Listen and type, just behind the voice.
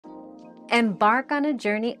Embark on a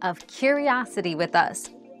journey of curiosity with us.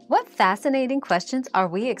 What fascinating questions are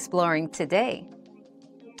we exploring today?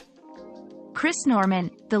 Chris Norman,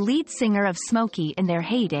 the lead singer of Smokie in their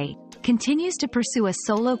heyday, continues to pursue a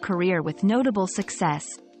solo career with notable success.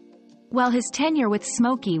 While his tenure with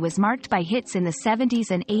Smokie was marked by hits in the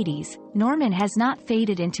 70s and 80s, Norman has not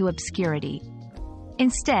faded into obscurity.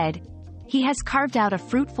 Instead, he has carved out a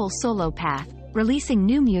fruitful solo path, releasing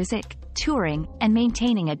new music, touring, and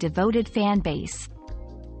maintaining a devoted fan base.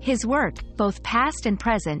 His work, both past and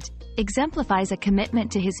present, exemplifies a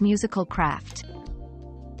commitment to his musical craft.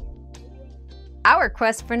 Our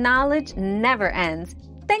quest for knowledge never ends.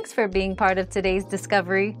 Thanks for being part of today's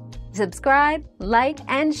discovery. Subscribe, like,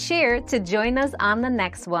 and share to join us on the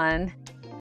next one.